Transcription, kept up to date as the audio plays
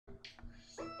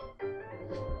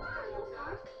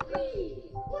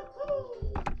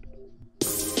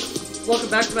welcome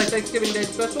back to my Thanksgiving Day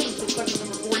special. This is question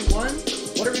number 41.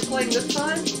 What are we playing this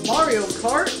time? Mario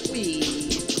Kart Wii.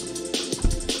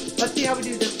 Let's see how we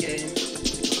do this game.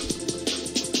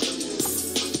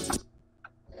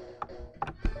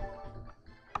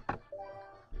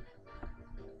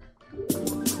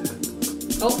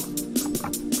 Oh!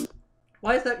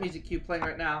 Why is that music cue playing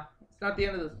right now? It's not the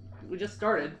end of the... We just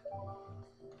started.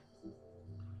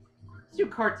 Let's do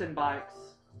karts and bikes.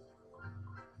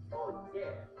 Oh, yeah.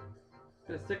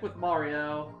 Gonna stick with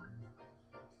Mario.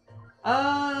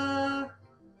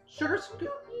 Sugar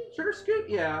Scoot? Sugar Scoot?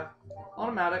 Yeah.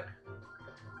 Automatic.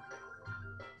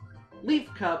 Leaf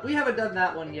Cup. We haven't done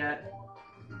that one yet.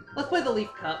 Let's play the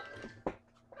Leaf Cup.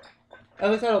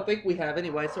 At least I don't think we have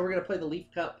anyway, so we're gonna play the Leaf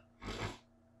Cup.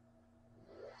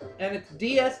 And it's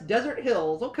DS Desert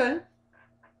Hills. Okay.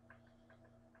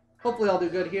 Hopefully I'll do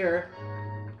good here.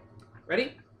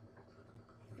 Ready?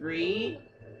 3,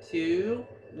 2,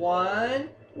 1.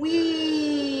 Whee!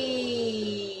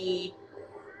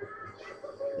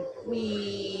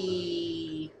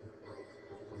 Whee!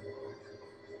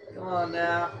 Come on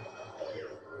now.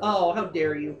 Oh, how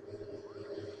dare you.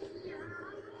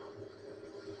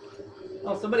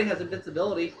 Oh, somebody has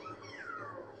invincibility.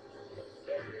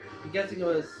 I'm guessing it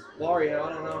was Wario, I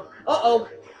don't know. Uh-oh!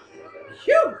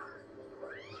 Phew!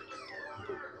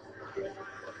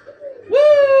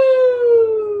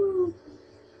 Woo!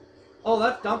 Oh,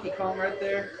 that's Donkey Kong right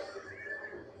there.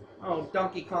 Oh,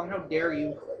 Donkey Kong, how dare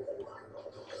you.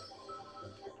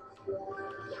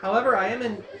 However, I am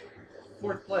in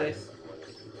 4th place.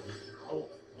 Oh,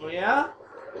 yeah?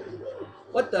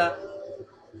 What the?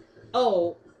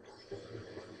 Oh.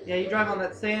 Yeah, you drive on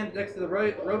that sand next to the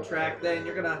road track, then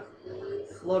you're gonna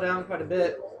slow down quite a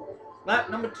bit.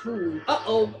 Lap number 2.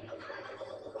 Uh-oh.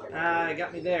 Ah, it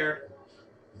got me there.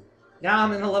 Now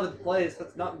I'm in 11th place.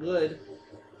 That's not good.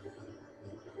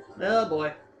 Oh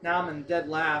boy. Now I'm in dead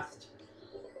last.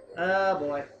 Oh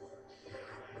boy.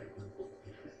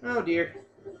 Oh dear.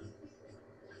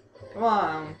 Come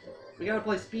on. We gotta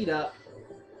play speed up.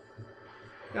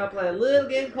 Gotta play a little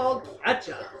game called Catch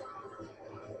Up.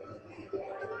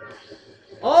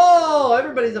 Oh,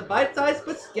 everybody's a bite-sized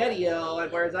Spaghetti-O,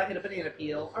 whereas I hit a banana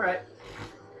peel. Alright.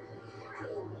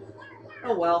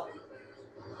 Oh well.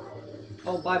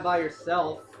 Oh, bye-bye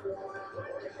yourself.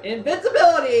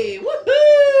 Invincibility!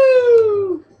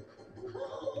 Woohoo!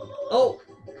 Oh.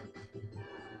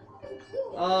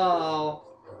 Oh.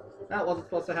 That wasn't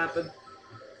supposed to happen.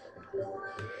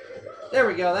 There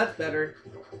we go, that's better.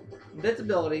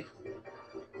 Invincibility.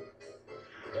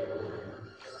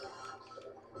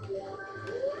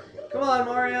 Come on,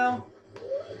 Mario.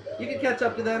 You can catch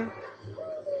up to them.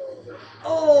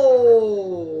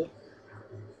 Oh!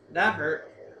 That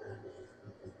hurt.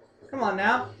 Come on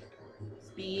now.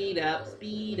 Speed up,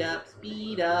 speed up,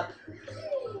 speed up.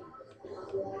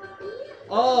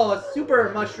 Oh, a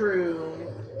super mushroom.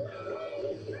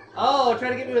 Oh,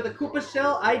 trying to get me with a Koopa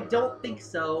shell? I don't think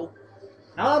so.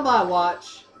 Not on my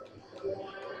watch.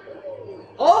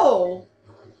 Oh!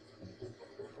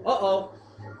 Uh-oh.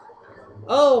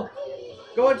 Oh!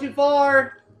 Going too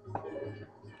far!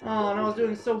 Oh, and I was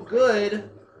doing so good.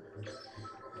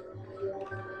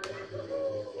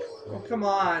 Oh, come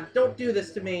on. Don't do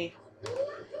this to me.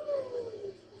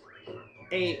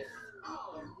 8th.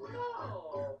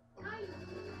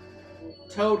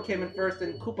 Toad came in first,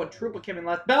 and Koopa Troopa came in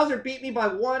last. Bowser beat me by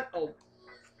 1. Oh.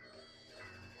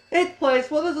 8th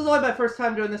place. Well, this is only my first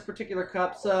time doing this particular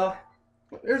cup, so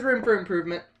there's room for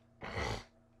improvement.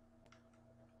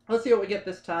 Let's see what we get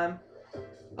this time.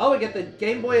 Oh, we get the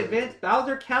Game Boy Advance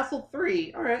Bowser Castle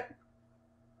 3. Alright.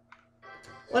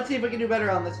 Let's see if we can do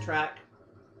better on this track.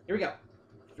 Here we go.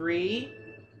 3,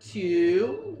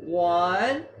 2,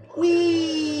 1.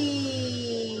 Whee!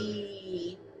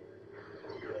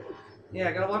 Yeah,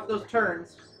 I gotta watch those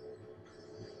turns.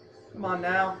 Come on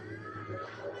now.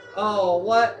 Oh,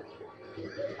 what?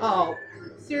 Oh,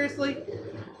 seriously?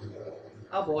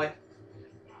 Oh boy.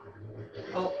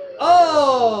 Oh.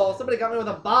 Oh! Somebody got me with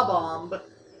a bob-omb.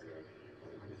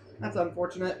 That's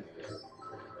unfortunate.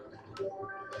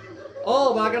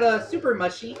 Oh, but I got a super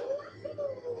mushy.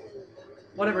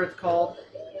 Whatever it's called.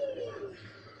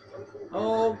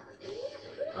 Oh.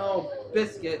 Oh,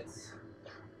 biscuits.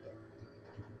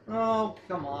 Oh,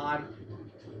 come on.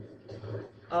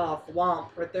 Oh,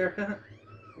 thwomp right there.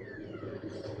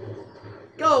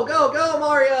 Go, go, go,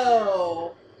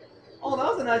 Mario! Oh, that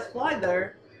was a nice flight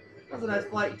there. That was a nice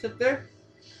flight you took there.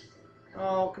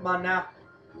 Oh, come on now.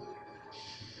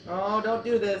 Oh, don't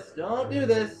do this. Don't do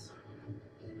this.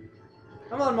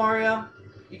 Come on, Mario.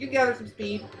 You can gather some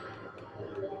speed.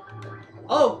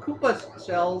 Oh, Koopa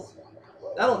shells.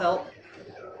 That'll help.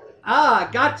 Ah,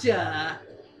 gotcha!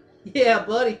 Yeah,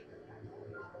 buddy.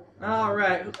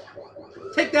 Alright.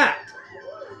 Take that!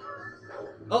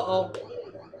 Uh-oh.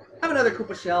 Have another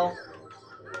Koopa shell.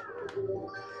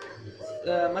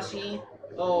 Mushy.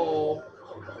 Oh.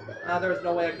 There's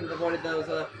no way I could have avoided those,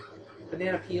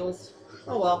 banana peels.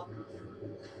 Oh well.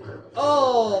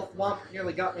 Oh! Thwomp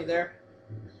nearly got me there.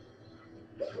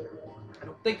 I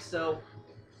don't think so.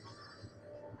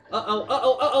 Uh-oh,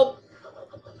 uh-oh, uh-oh!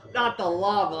 Not the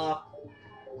lava.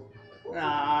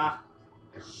 Ah.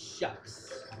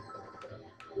 Shucks.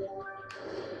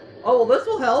 Oh, well, this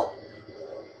will help.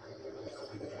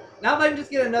 Now if I can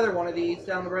just get another one of these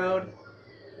down the road.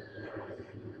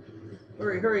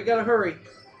 Hurry, hurry, gotta hurry.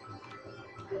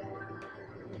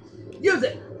 Use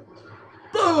it!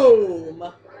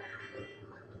 Boom!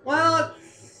 Well, it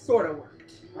sort of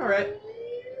worked. Alright.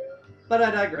 But I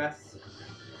digress.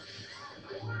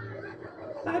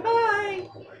 Bye-bye!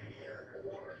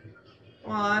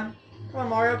 Come on. Come on,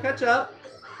 Mario, catch up.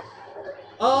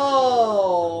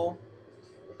 Oh!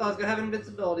 Thought I was gonna have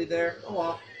invincibility there. Oh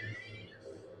well.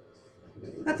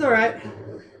 That's alright.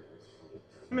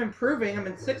 I'm improving. I'm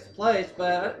in 6th place,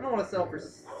 but I don't want to settle for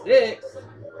 6th.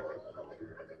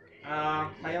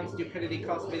 My own stupidity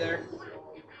cost me there.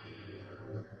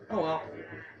 Oh well.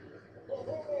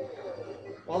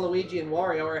 Waluigi and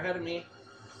Wario are ahead of me.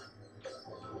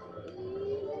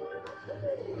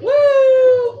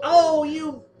 Woo! Oh,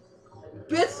 you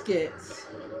biscuits!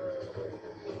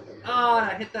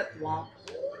 Ah, I hit that thwomp.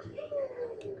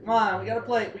 Come on, we gotta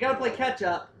play catch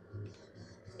up.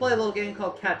 Let's play a little game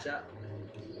called catch up.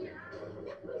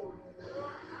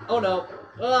 Oh no.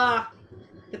 Ah!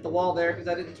 Hit the wall there because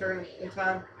I didn't turn in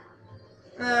time.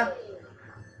 Come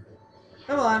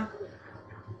on.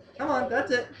 Come on,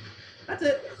 that's it. That's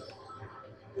it.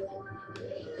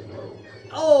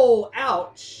 Oh,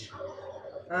 ouch.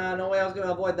 No way I was going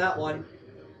to avoid that one.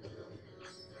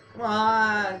 Come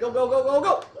on. Go, go, go, go,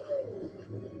 go.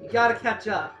 You gotta catch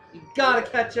up. You gotta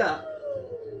catch up.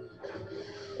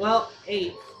 Well,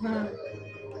 8.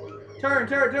 Turn, turn,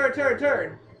 turn, turn,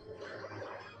 turn.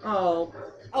 Oh.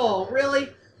 Oh,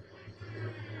 really?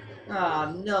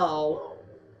 Oh, no.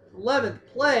 11th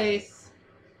place?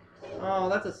 Oh,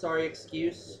 that's a sorry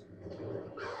excuse.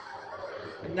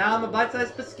 And now I'm a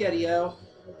bite-sized Biscottio.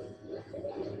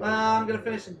 Well, I'm gonna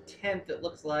finish in 10th, it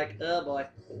looks like. Oh, boy.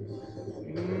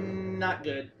 Not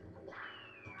good.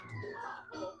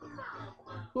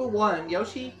 Who won?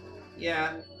 Yoshi?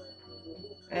 Yeah.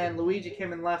 And Luigi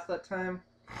came in last that time.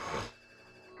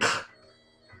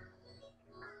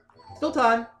 Still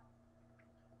time.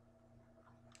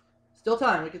 Still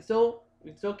time. We can still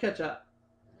catch up.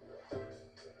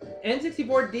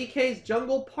 N64 DK's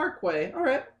Jungle Parkway.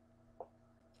 Alright.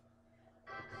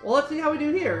 Well, let's see how we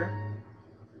do here.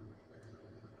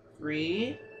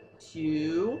 3,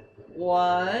 2,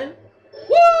 1.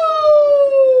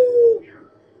 Woo!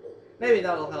 Maybe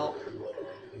that'll help.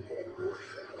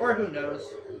 Or who knows.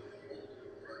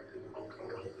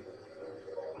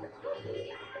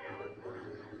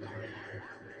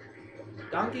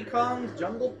 Donkey Kong's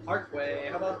Jungle Parkway.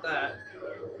 How about that?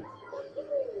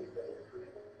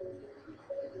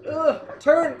 Ugh!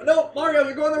 Turn! No, Mario,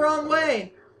 you're going the wrong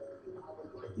way!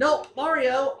 No,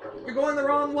 Mario, you're going the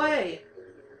wrong way!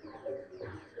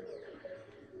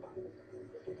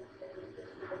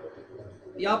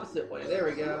 The opposite way. There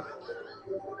we go.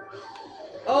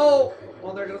 Oh!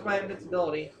 Well, there goes my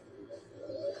invincibility.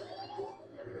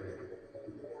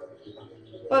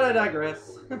 But I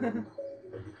digress.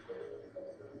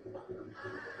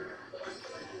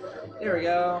 There we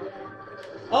go.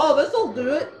 Oh, this'll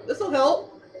do it. This'll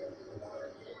help.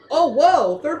 Oh,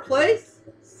 whoa! 3rd place?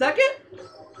 2nd?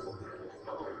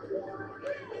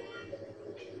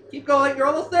 Keep going. You're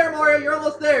almost there, Mario. You're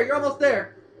almost there. You're almost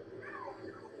there.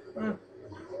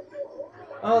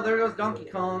 Oh, there goes Donkey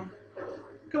Kong.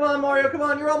 Come on, Mario. Come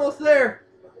on. You're almost there.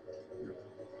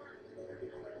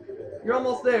 You're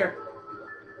almost there.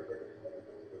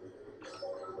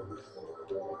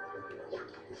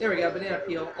 There we go. Banana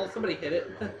peel. Oh, somebody hit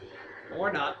it.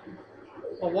 Or not.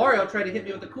 Well, Wario tried to hit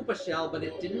me with the Koopa shell, but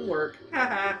it didn't work.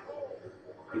 Haha.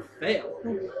 You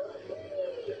failed.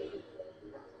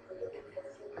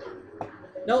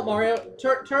 No, Mario.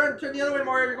 Turn the other way,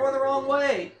 Mario. You're going the wrong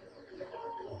way.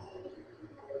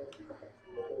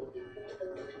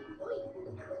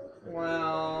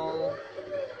 Well...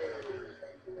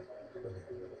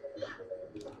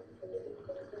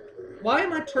 Why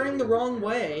am I turning the wrong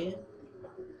way?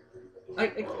 I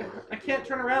can't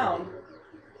turn around.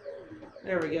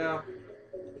 There we go.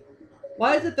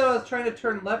 Why is it that I was trying to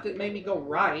turn left, it made me go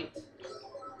right?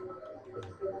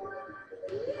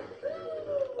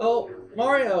 Oh,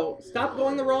 Mario, stop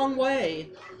going the wrong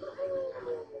way.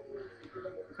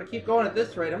 If I keep going at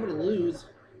this rate, I'm gonna lose.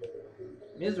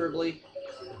 Miserably.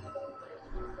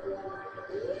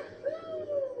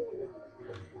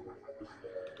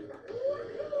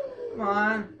 Come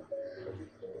on.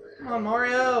 Come on,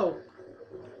 Mario.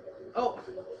 Oh.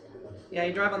 Yeah,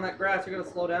 you drive on that grass, you're gonna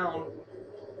slow down.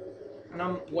 And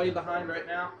I'm way behind right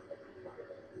now.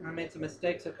 I made some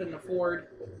mistakes I couldn't afford.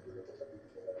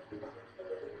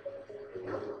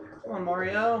 Come on,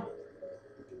 Mario.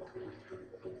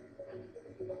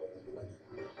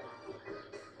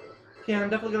 Okay, I'm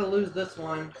definitely gonna lose this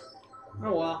one.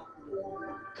 Oh well.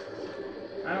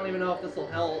 I don't even know if this will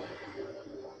help.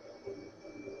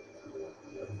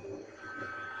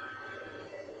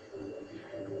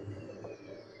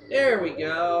 There we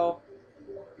go.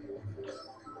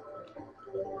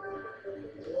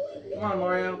 Come on,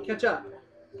 Mario, catch up.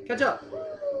 Catch up.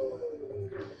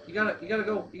 You gotta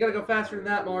go faster than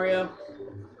that, Mario.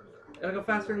 You gotta go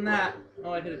faster than that.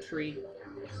 Oh, I hit a tree.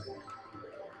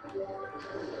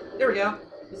 There we go.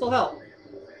 This will help.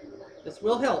 This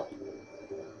will help.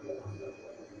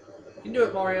 You can do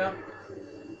it, Mario.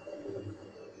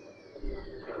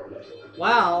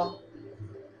 Wow.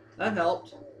 That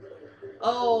helped.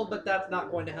 Oh, but that's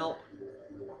not going to help.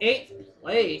 8th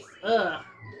place. Ugh.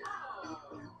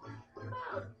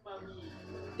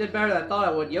 Did better than I thought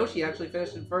I would. Yoshi actually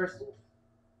finished in first.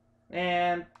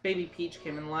 And Baby Peach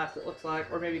came in last, it looks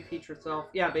like. Or maybe Peach herself.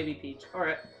 Yeah, Baby Peach.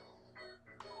 Alright.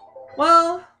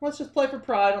 Well, let's just play for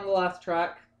pride on the last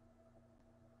track.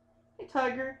 Hey,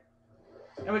 Tiger.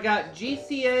 And we got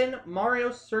GCN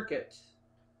Mario Circuit.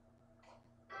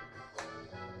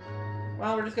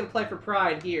 Well, we're just going to play for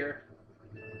pride here.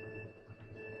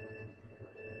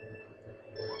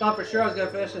 Thought for sure I was going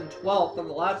to finish in 12th on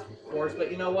the last course,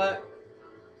 but you know what?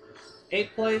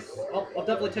 8th place, I'll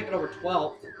definitely take it over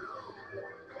 12th.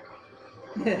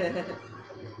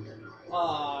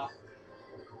 Aww.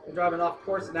 I'm driving off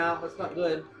course now. That's not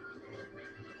good.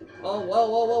 Oh, whoa,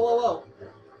 whoa, whoa, whoa, whoa.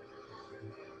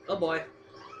 Oh, boy.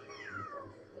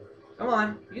 Come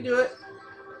on. You can do it.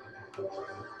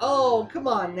 Oh, come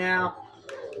on now.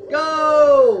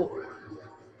 Go!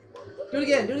 Do it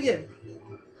again. Do it again.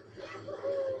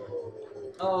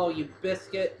 Oh, you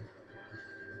biscuit.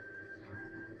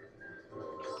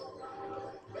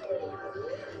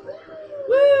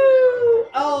 Woo!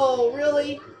 Oh,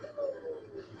 really?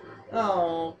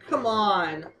 Oh, come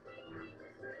on.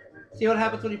 See what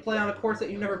happens when you play on a course that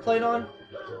you've never played on?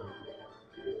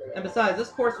 And besides, this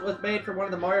course was made for one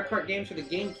of the Mario Kart games for the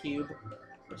GameCube,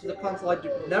 which is a console I've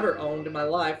never owned in my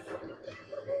life.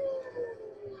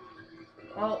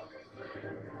 Oh.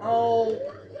 Oh.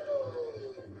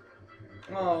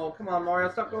 Oh, come on, Mario.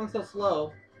 Stop going so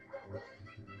slow.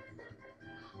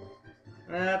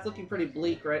 It's looking pretty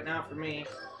bleak right now for me.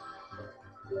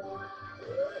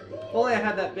 If only I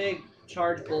had that big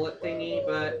charge bullet thingy,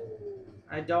 but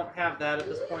I don't have that at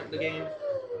this point in the game.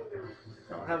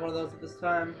 I don't have one of those at this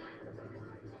time.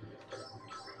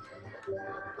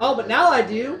 Oh, but now I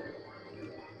do!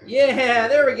 Yeah,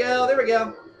 there we go, there we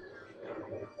go.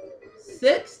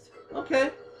 6th?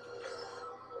 Okay.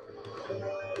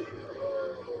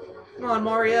 Come on,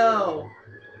 Mario!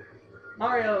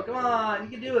 Mario, come on, you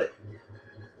can do it!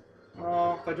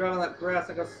 Oh, if I drive on that grass,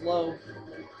 I go slow.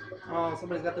 Oh,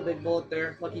 somebody's got the big bullet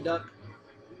there. Lucky duck.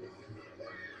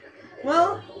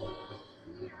 Well,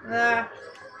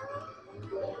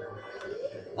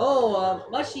 oh,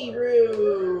 mushy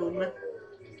room.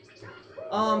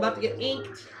 Oh, I'm about to get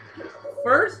inked.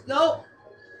 First? Nope.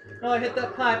 Oh, I hit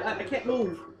that pipe. I can't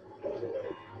move.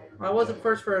 I wasn't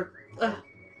first for...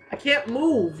 I can't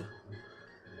move.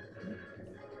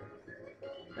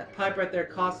 That pipe right there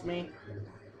cost me.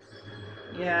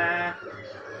 Yeah.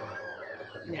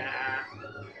 Yeah.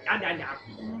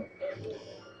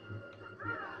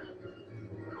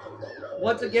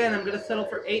 Once again, I'm gonna settle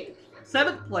for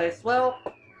 7th place. Well,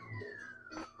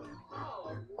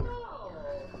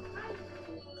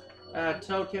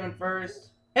 Toad came in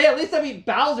first. Hey, at least I beat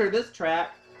Bowser this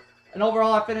track. And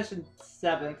overall, I finished in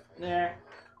 7th. There.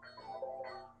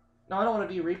 No, I don't want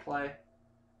to view replay.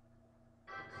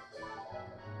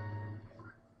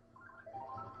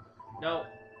 No.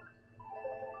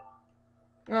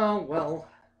 Oh, well.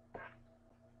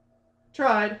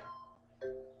 Tried.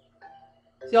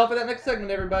 See y'all for that next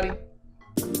segment, everybody.